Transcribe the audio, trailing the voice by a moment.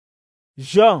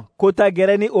Jean kota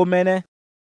gereni omene.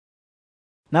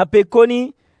 Na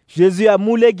pekoni, Jésus a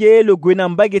mulege lo gwena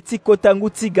mbageti kota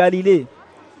nguti Galile.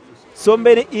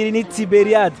 Sombeni irini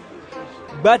Tiberiade.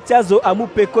 Batiazo amu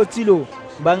pekotilo.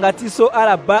 Bangatiso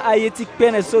ala ba ayeti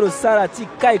pene solo sara ti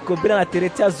kai kobina na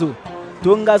teretiazo.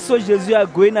 Tonga so Jésus a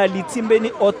gwena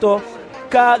litimbeni oto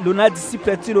ka lona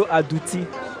disciple tilo aduti.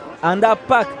 Anda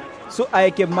pak so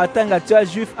ayeke matanga tia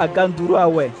juif a ganduru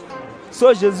awe.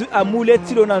 So Jésus a mule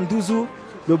tilo na nduzu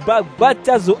lo ba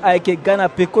batiazo ayeke gana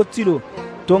pekotilo.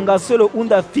 Tonga solo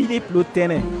unda Philippe lo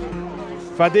tene.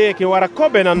 Fade ke wara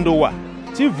kobe na ndowa.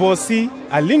 Ti vosi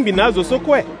alingbi nazo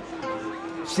sokwe.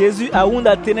 Jésus a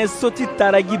unda tene soti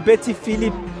taragi beti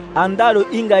Philippe. Andalo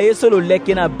inga yeso lo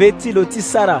leke na beti lo ti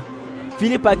Sara.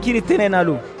 Philippe akiri tene na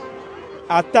lo.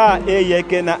 Ata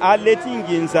yeke na aleti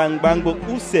nginzangbango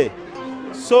use.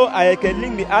 So ayeke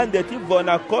lingbi ande ti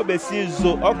vona kobe si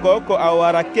zo oko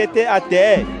awara kete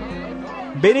ate.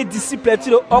 Beni disciple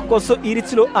tilo oko so iri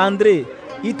tilo André.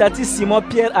 Itati Simon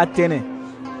Pierre atene.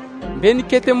 Beni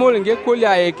kete molenge koli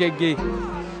ayeke ge.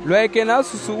 Lo ayeke na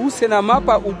susu use na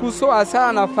mapa uku so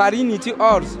asara na farini ti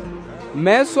orz.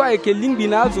 Me so ayeke lingbi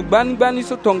na azu gbani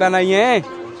so tonga na yen.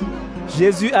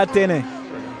 Jésus atene.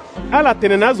 Ala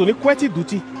tene na azu ni kweti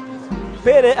duti.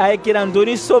 Pere ayeke na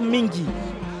ndoni so mingi.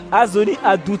 Azoni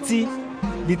aduti.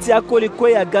 Liti akoli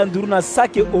kwe ya ganduru na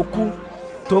sake oku.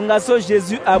 Tonga so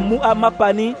Jésus amu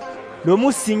amapani. Lo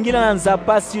mu singila na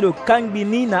nzapa si lo kangbi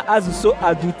ni na azu so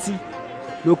aduti.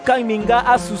 Lo kangbi nga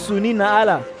asusuni na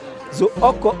ala. Zo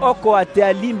oko ate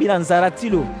alimbi na nzara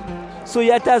tilo. So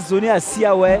yata zoni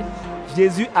asia we.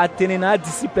 Jésus atene na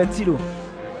disciple tilo.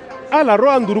 Ala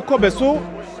ro anduru kobe so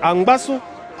angbaso.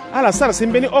 Ala sara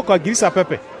simbeni oko agirisa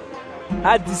pepe.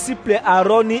 A disciple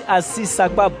aroni asi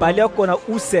sakpa bale oko na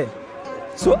use.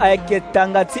 So ayeke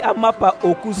tangati amapa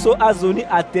oku so azoni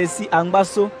atesi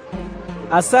angbaso.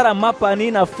 Asara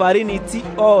mapani na farini ti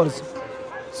orz.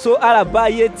 So ala ba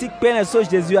ye ti pene so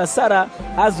Jésus asara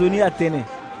azoni atene.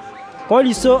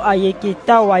 Koli so ayeke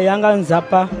ta wayanga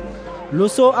nzapa.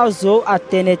 Loso azo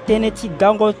atene tene ti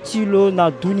gango tilo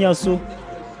na dunia so.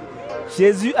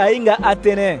 Jésus ainga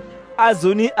atene.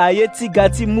 Azoni aye ti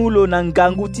gati mulo na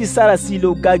ngangu ti sara si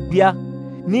lo gagbia.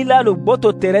 Ni la lo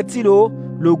boto tere ti lo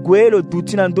gwe lo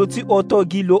duti na ndoti oto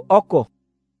gi lo oko.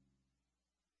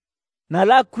 Na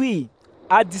la kui.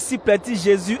 A disciple ti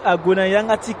Jésus a gona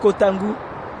yanga ti kotangu.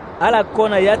 Ala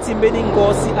kona yati mbeni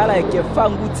ngosi ala eke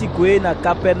fangu ti gwe na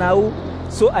Kapernau.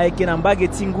 So a eke na mbage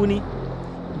ti nguni.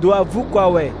 Do avu kwa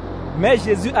we. Me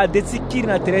Jésus a deti kiri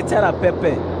na tereti ala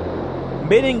pepe.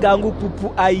 Mbeni ngangu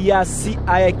pupu aya si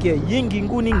a eke yingi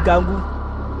nguni ngangu.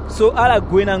 So ala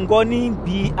gwe na ngoni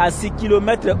bi a 6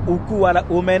 kilometre uku wala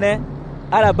omene.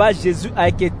 Ala ba Jésus a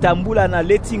eke tambula na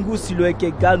letingu si lo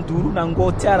eke ganduru na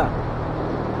ngotiara.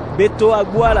 Beto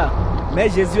agwala, me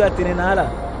Jésus atene na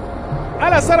ala.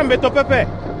 Ala sara mbeto pepe,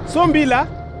 sombi la.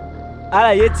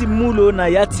 Ala yeti mulo na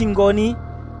yati ngoni,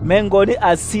 me ngoni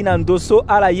asi na ndoso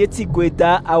ala yeti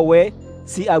gweda awe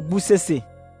si agbusese.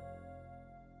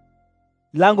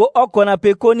 Lango oko na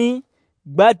pekoni,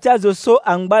 gbatiazo so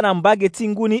angba na mbage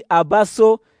tinguni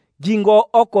abaso gingo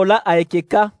oko la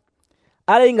aekeka.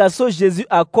 Ala inga so Jésus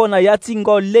akona yati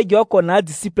ngo legi oko na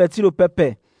disciple tilo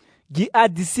pepe. Gi a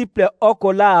disciple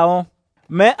oko la aon.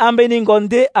 Me ambeni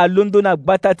ngonde a londo na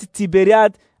gbatati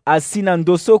Tiberiade asi na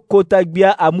ndoso kota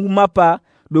gbia amu mapa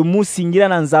lo mu singila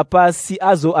na nzapa si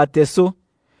azo ateso.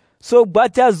 So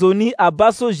gbati azoni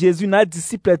abaso Jésus na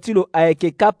disciple tilo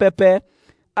aeke ka pepe.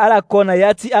 Ala kona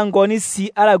yati angoni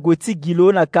si ala gweti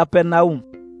gilo na Kapernaum.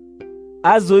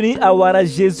 Azoni awara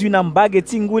Jésus na mbage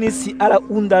tinguni si ala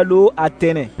undalo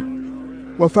atene.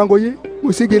 Wafango ye,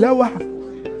 musigila wa.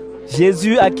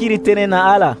 Jésus akiri tene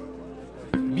na ala.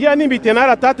 Bia nimbi tene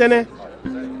ala tatene.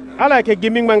 Ala ke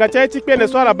gimi ngangati ya itikpe ne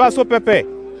so ala baso pepe.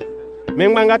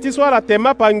 Mengangati so ala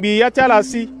tema pangbi ya ti ala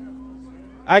si.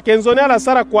 Ake nzone ala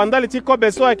sara kuandali ti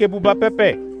kobe so ake buba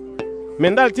pepe.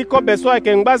 Mendali ti kobe so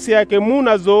ake ngbasi ake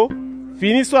muna zo.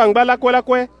 Fini so angba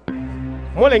lakwe.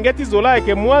 Molengeti zola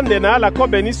ake muande na ala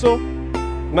kobe ni so.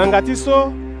 Ngangati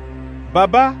so.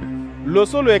 Baba. Lo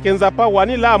so lo eke nzapa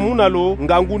wani la muna lo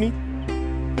nganguni.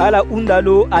 Ala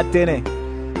undalo atene.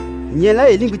 Nyela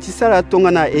elingi ti sara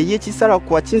tongana eye ti sara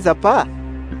kwa ti nzapa.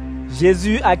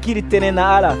 Jésus akiri tene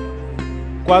na ala.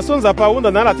 Kwa so nzapa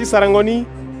unda na ala ti sara ngoni.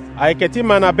 Ayeke ti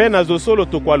mana be na zo solo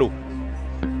tokwalo.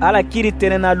 Ala kiri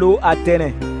tene na lo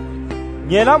atene.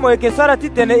 Nyela mo eke sara ti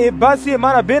tene e basi e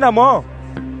mana be na mo.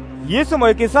 Yesu mo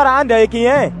eke sara ande ayeke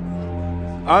yen.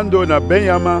 Ando na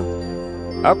benyama.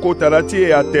 Akotala ti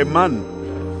e ateman.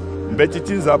 Mbeti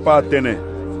ti nzapa atene.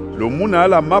 Lo muna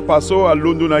ala mapa so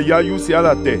alondo na yayu si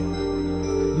ala te.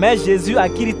 Mais Jésus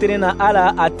akiri tënë na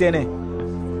ala atene.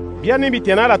 Bia ni mbi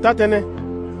tene ala ta tënë.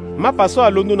 Mapa so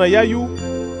alondo na ya yu,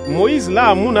 Moïse la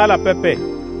amu na ala pepe.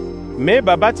 Me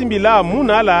baba ti mbi la amu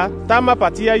na ala ta mapa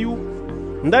ti ya yu.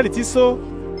 Ndali ti so,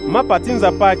 mapa ti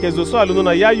nzapa ayeke zo so alondo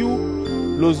na ya yu,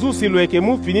 lo zu si lo yeke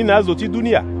mu fini na azo ti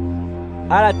dunia.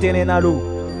 Ala tene na lo.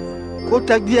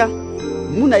 Kota gbia,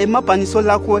 mu na ye mapa ni so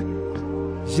lakue.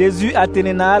 Jésus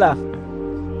atene na ala.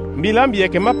 Mbila mbi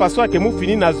yeke mapa so ayeke mu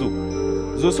fini na zo.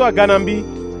 Zo so aga na mbi,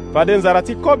 fade nzara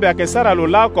ti kobe ayeke sara lo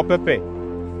la oko pepe.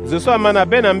 Zo so ama na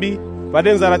be na mbi,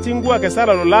 fade nzara ti ngu ayeke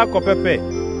sara lo la oko pepe.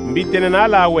 Mbi tene na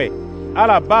ala awe,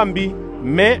 ala ba mbi,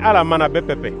 me ala ma na be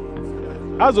pepe.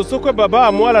 Azo so kue baba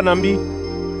amu ala na mbi,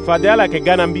 fade ala yeke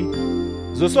ga na mbi.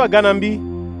 Zo so aga na mbi,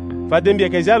 fade mbi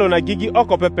yeke ja lo na gigi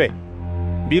oko pepe.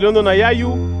 Mbi londo na ya yu,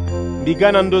 mbi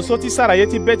ga na ndo so ti sara ye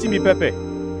ti be ti mbi pepe.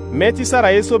 Me ti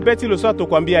sara ye so be ti lo so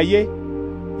atokua mbi aye.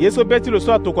 Ye so be ti lo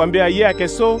so atokua mbi aye ayeke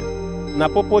so na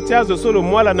popo ti azo so lo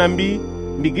mu ala na mbi,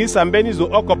 mbi gi sambeni zo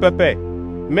oko pepe.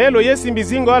 Me lo ye si mbi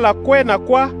zingo ala kue na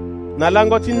kuâ na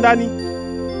lango ti ndani.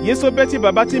 Ye so be ti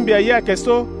baba ti mbi aye ayeke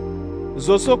so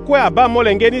zo so kue aba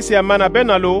molenge si ama na be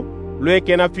na lo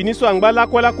yeke na fini so angba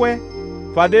lakue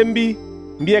fade mbi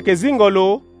yeke zingo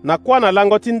lo na kuâ na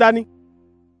lango ti ndani.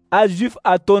 Ajuif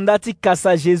atonda ti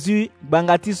kasa Jésus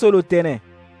gbanga ti so lo tënë.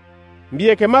 Mbi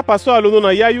yeke mapa so alondo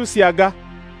na ya yu si aga.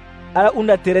 Ala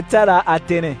hunda tere ti ala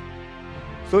atene.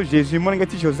 So Jésus molenge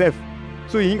ti Joseph,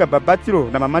 so hinga baba ti lo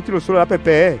na mama ti lo so lo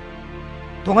lapepe.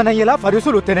 Tongana ye la fade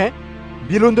so lo tënë,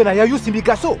 mbi londo na ya yu si mbi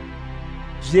ga so.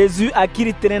 Jésus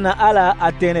akiri tënë na ala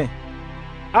atene.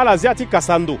 Ala zia ti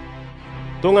kasa ndo.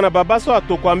 Tongana baba so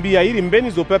atokua mbi airi mbeni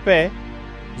zo pepe,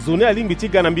 zo ni alingbi ti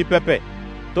ga na mbi pepe.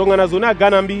 Tongana zo ni aga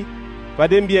na mbi,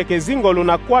 fade mbi yeke zingo lo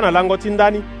na kuâ na lango ti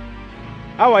ndani.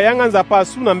 Awayanga nzapa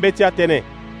asu na mbe ti atene,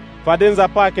 fade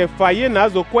nzapa ayeke fa ye na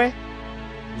azo kue.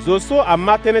 Zo so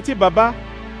ama tënë ti baba,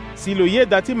 si lo ye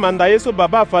da ti manda ye so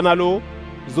baba afa na lo,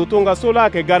 zo tonga so la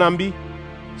ayeke ga na mbi.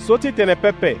 So ti tene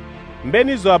pepe,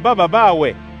 mbeni zo aba baba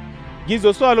awe, gi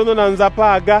zo so alondo na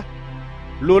nzapa aga.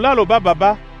 Lo la lo ba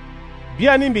baba,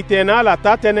 bia ni mbi tene na ala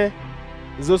ta tënë,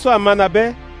 zo so ama na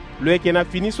be, lo yeke na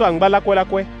fini so angba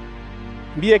lakue.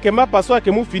 Mbi yeke mapa so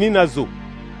ayeke mu fini na zo.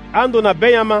 Ando na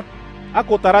be nyama,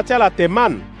 akotara ti ala te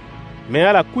man, me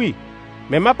ala kui.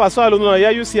 Me mapa so alondo na ya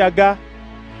yu si aga,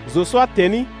 zo so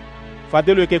ateni,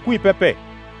 fade lo yeke kui pepe.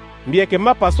 Mbi yeke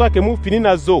mapa so ayeke mu fini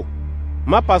na zo.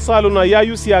 Mapa so alondo na ya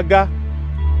yu si aga,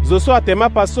 zo so ate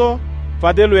mapa so,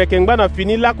 fade lo yeke ngba na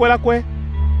fini lakue.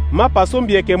 Mapa so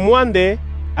mbi yeke mu ande,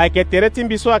 ayeke tere ti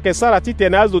mbi so ayeke sara ti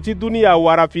tene azo ti dunia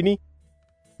awara fini.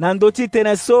 Na ndö ti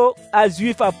tënë so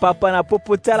ajuif apapa na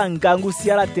popo ti ala ngangu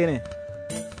si ala tënë.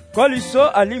 Koli so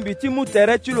alingbi ti mu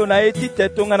tere ti lo na ye ti te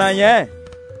tongana nyen.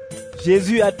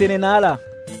 Jésus atene na ala.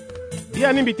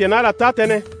 Bia ni mbi tene ala ta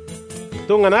tënë.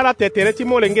 Tongana ala te tere ti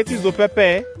molenge ti zo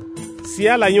pepe, si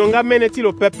ala nyonga mene ti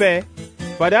lo pepe,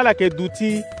 fade ala yeke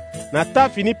duti na ta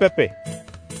fini pepe.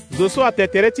 Zo so ate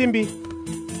tere ti mbi,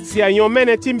 si anyon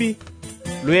mene ti mbi,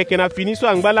 lo yeke na fini so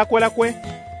angba lakue.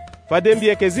 Fade mbi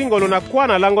yeke zingo lo na kuâ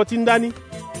na lango ti ndani.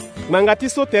 Ngbanga ti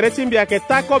so tere ti mbi ayeke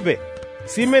ta kobe,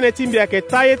 si mene ti mbi ayeke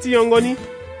ta ye ti yongoni.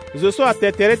 Zo so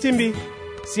ate tere ti mbi,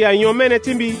 si anyon mene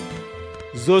ti mbi,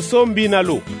 zo so mbi na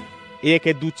lo e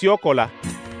yeke duti oko la.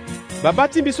 Baba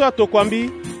ti mbi so atokua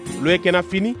mbi, lo yeke na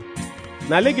fini.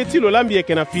 Na lege ti lo la mbi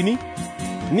yeke na fini.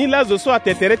 Ni la zo so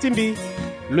ate tere ti mbi,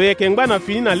 lo yeke ngba na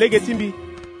fini na lege ti mbi.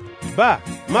 Ba,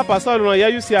 mapa so alo na ya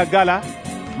yu si aga la,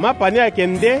 mapa ni ayeke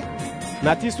nde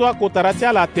na ti so akotara ti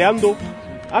ala ate ando,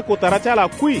 akotara ti ala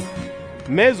kui.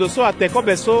 Me zo so ate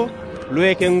kobe so, lo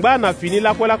yeke ngba na fini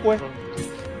lakue.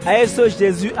 Aye so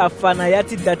Jésus afa na ya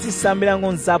ti da ti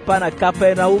sambelango nzapa na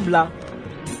Kapernaum la.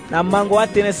 Na mango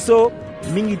atene so,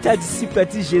 mingi ti adisiple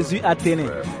ti Jésus atene.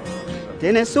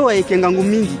 Tënë so ayeke ngangu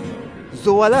mingi,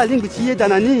 zo wala alingbi ti ye da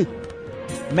na ni.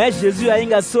 Me Jésus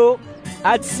ahinga so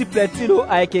adisiple ti lo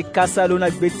ayeke kasa lo na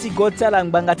gbe ti go ti ala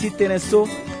ngbanga ti tënë so,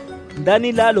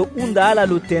 ndani la lo hunda ala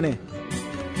lo tënë.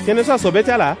 Tënë so aso be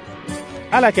ti ala,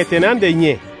 ala yeke tene ande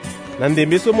nye, na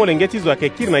ndembe so molenge ti zo ayeke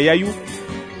kiri na ya yu,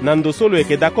 na ndo so lo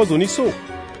yeke dako zo ni so.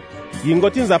 Yingo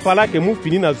ti nzapa ala yeke mu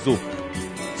fini na zo.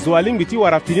 Zo alingbi ti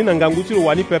wara fini na ngangu ti lo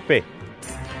wani pepe.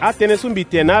 Atënë so mbi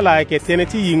tene ala ayeke tënë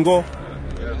ti yingo,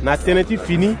 na tënë ti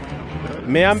fini,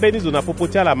 me ambeni zo na popo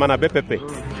ti ala ma na be pepe.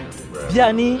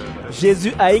 Bia ni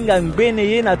Jésus ahinga ngbene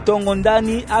ye na tongo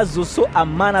ndani azo so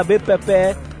ama na be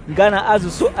pepe, nga na azo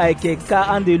so ayeke ka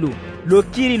ande lo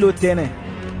kiri lo tënë.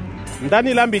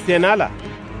 Ndani la mbi tene ala,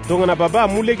 tongana baba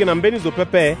amu lege na mbeni zo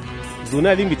pepe, zo ni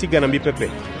alingbi ti ga na mbi pepe.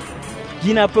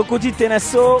 Gi na peko ti tënë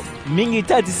so, mingi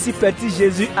ti adisiple ti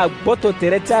Jésus agboto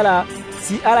tere ti ala,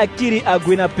 si ala kiri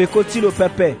agwe na peko ti lo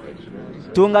pepe.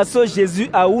 Tonga so Jésus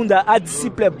ahunda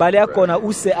adisiple bale akona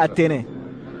use atene.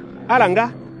 Ala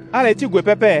nga, ala ti gwe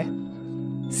pepe.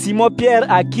 Simon Pierre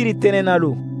akiri tene na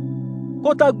lo.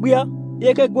 Kota gbia,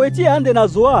 yeke gwe ti ande na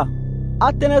zoa.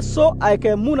 Atene so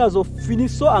ayeke mu na zo fini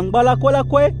so angbala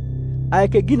kwe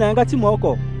ayeke gi na yanga ti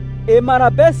moko. E mara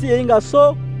besi ye hinga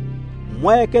so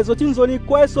mwa yeke zo ti nzoni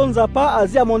kue so nzapa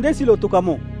azi amonde si lo toka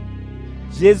mo.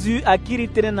 Jésus akiri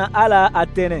tene na ala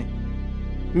atene.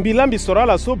 Mbilambi soro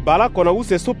ala so bala kona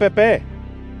use so pepe.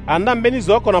 Anda mbeni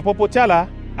zo kona popo ti ala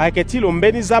ayeke ti lo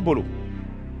mbeni zabolo.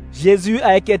 Jésus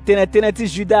ayeke tene ti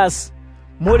Judas,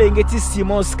 molenge ti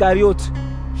Simon Iscariote.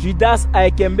 Judas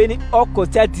ayeke mbeni oko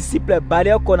ti adisiple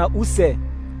bale oko na use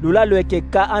lo la lo yeke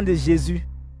ka ande Jésus.